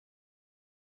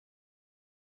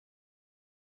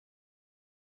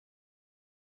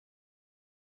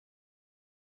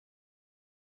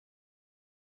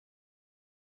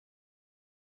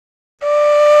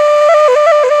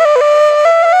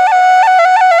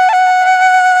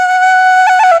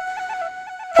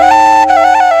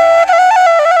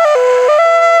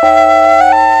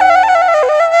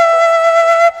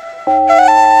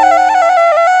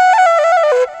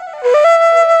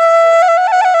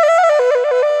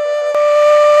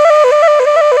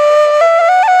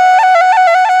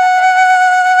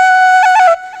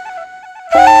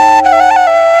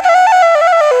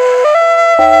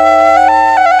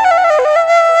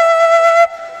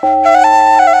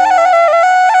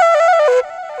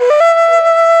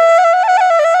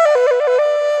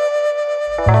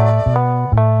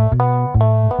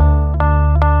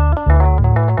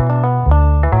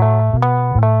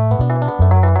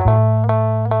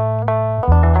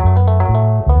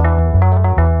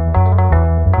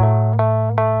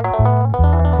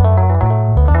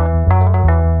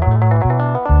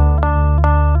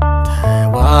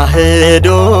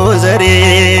Tewahedo Zere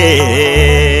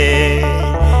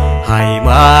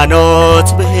ሃይማኖት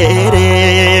ብሔሬ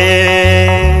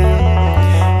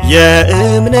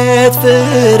የእምነት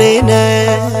ፍሬ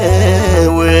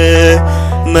ነው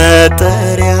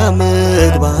መጠሪያ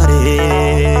ምግባሬ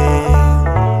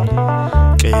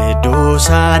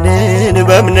ቅዱሳንን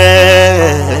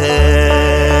በእምነት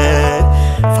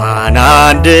ፋና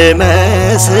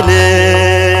እንድመስል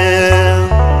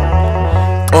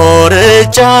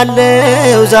ቆርጫለሁ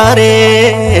ዛሬ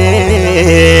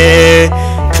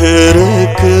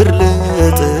ክርክር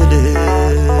ልጥል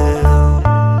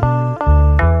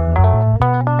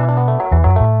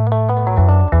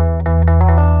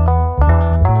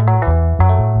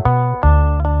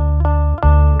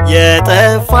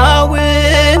የጠፋው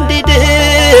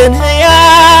እንዲድን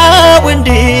ሕያው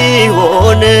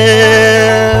እንዲሆን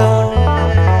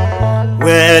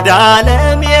ወደ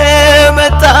ዓለም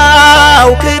የመጣው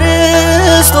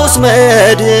ክርስቶስ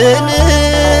መድህን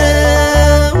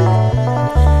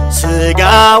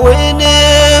ስጋውንም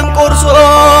ቆርሶ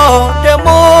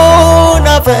ደሙን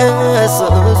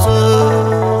አፈሰሰ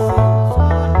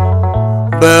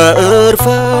በእርፈ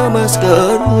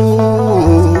መስቀሉ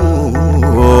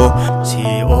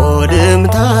ሲኦልም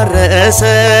ታረሰ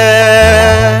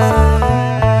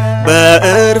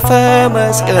በእርፈ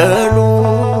መስቀሉ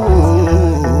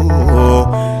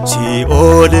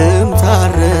ሲኦልም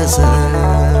ታረሰ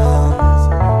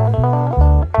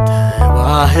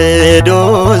Tewahedo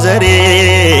Zere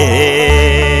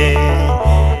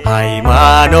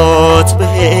ሃይማኖት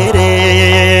ብሔሬ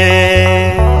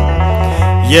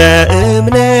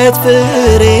የእምነት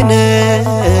ፍሬ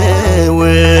ነው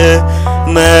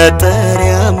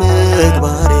መጠሪያ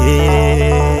ምግባሬ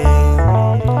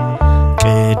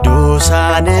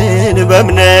ቅዱሳንን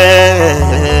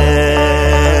በእምነት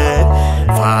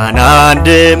ፋና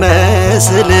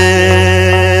እንድመስል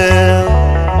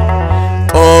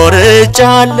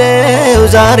ቆርጫለሁ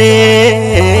ዛሬ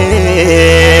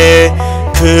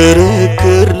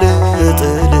ክርክር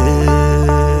ልጥል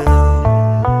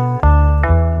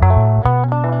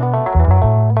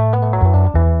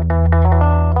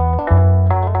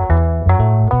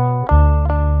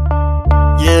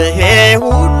ይሄ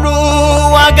ሁሉ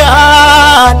ዋጋ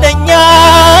ለኛ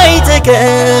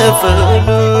የተከፈለው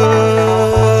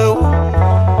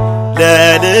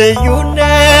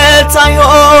ለልዩነት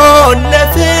ሳይሆን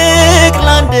ለፍቅር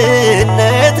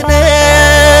አንድነት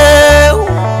ነው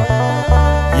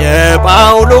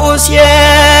የጳውሎስ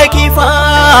የኪፋ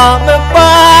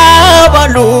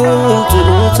መባባሉን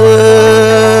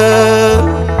ትተን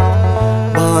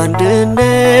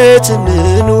በአንድነት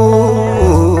እንኑር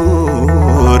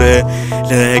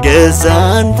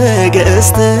ለገዛን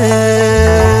ተገዝተን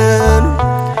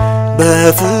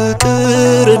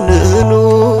በፍቅር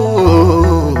እንኑር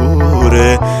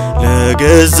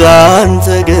ለገዛን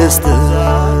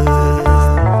ተገዝተን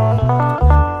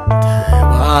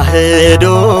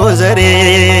Tewahedo Zere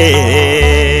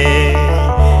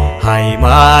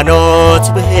ሃይማኖት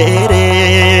ብሔሬ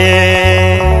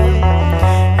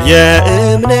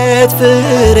የእምነት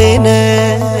ፍሬ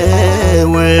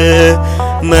ነው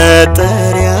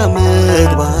መጠሪያ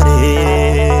ምግባሬ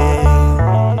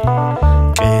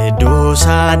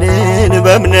ቅዱሳንን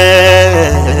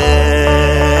በእምነት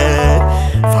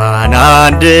ፋና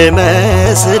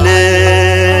እንድመስል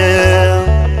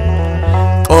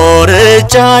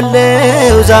ቆርጫለሁ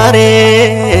ዛሬ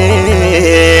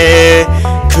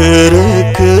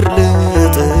ክርክር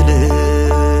ልጥል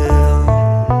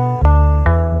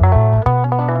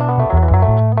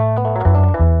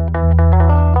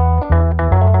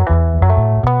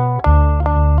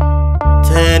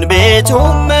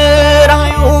ትንቢቱም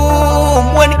ራእዩም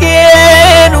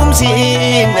ወንጌሉም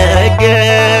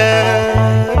ሲነገር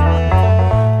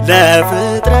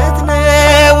ለፍጥረት ነው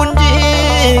እንጂ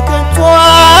ከቶ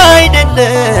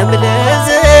አይደለም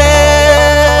ለዘር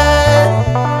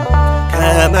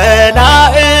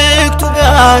ከመላእክቱ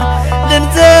ጋር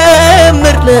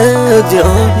ልንዘምር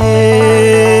ለእግዚአብሔር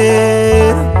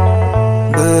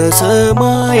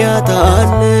በሰማያት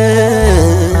አለን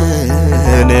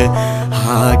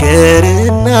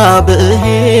ሀገርና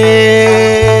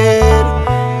ብሔር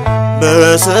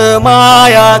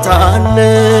በሰማያት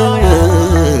አለን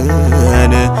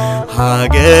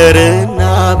ሀገርና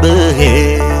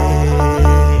ብሔር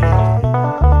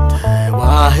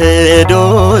Tewahedo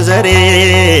Zere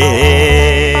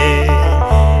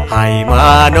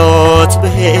ሃይማኖት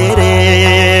ብሔሬ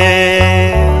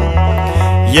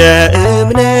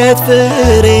የእምነት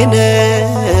ፍሬ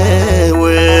ነው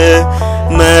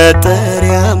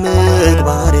መጠሪያ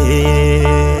ምግባሬ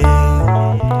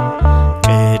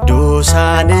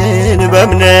ቅዱሳንን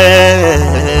በእምነት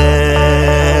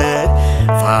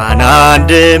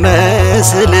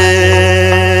እንድመስል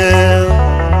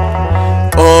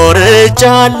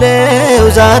ቆርጫለሁ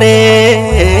ዛሬ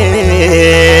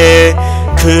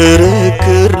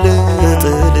ክርክር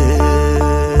ልጥል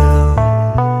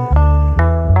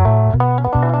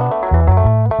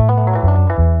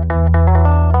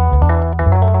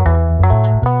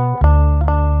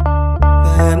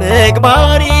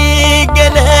በምግባሬ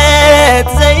ገለት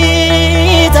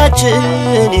ዘይታችን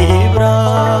ይብራ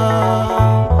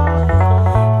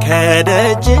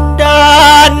ከደጅ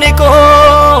እንዳንቆም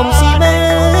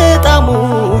ሲመጣ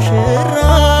ሙሽራ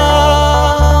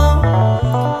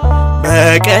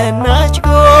በቀናች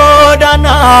ጎዳና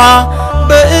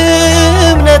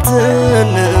በእምነት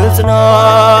እንጽና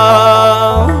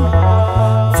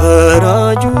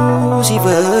ፈራጁ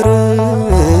ሲፈርድ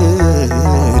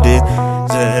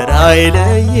ዘር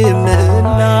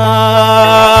አይለይምና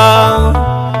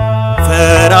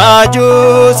ፈራጁ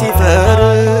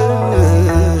ሲፈርድ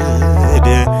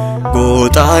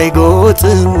ጎጥ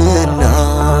አይጎጥምና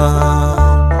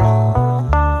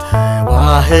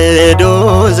ተዋህዶ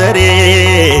ዘሬ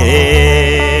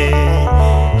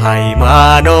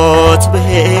ሃይማኖት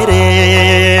ብሔሬ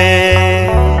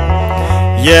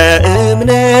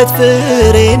የእምነት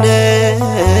ፍሬ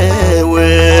ነው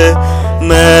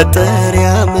መጠሪያ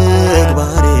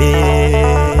ምግባሬ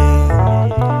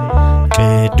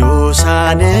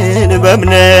ቅዱሳንን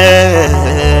በእምነት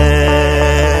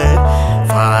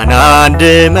ፋና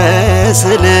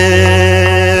እንድመስል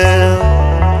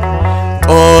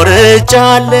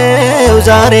ቆርጫለሁ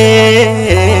ዛሬ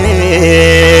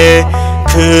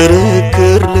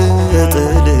ክርክር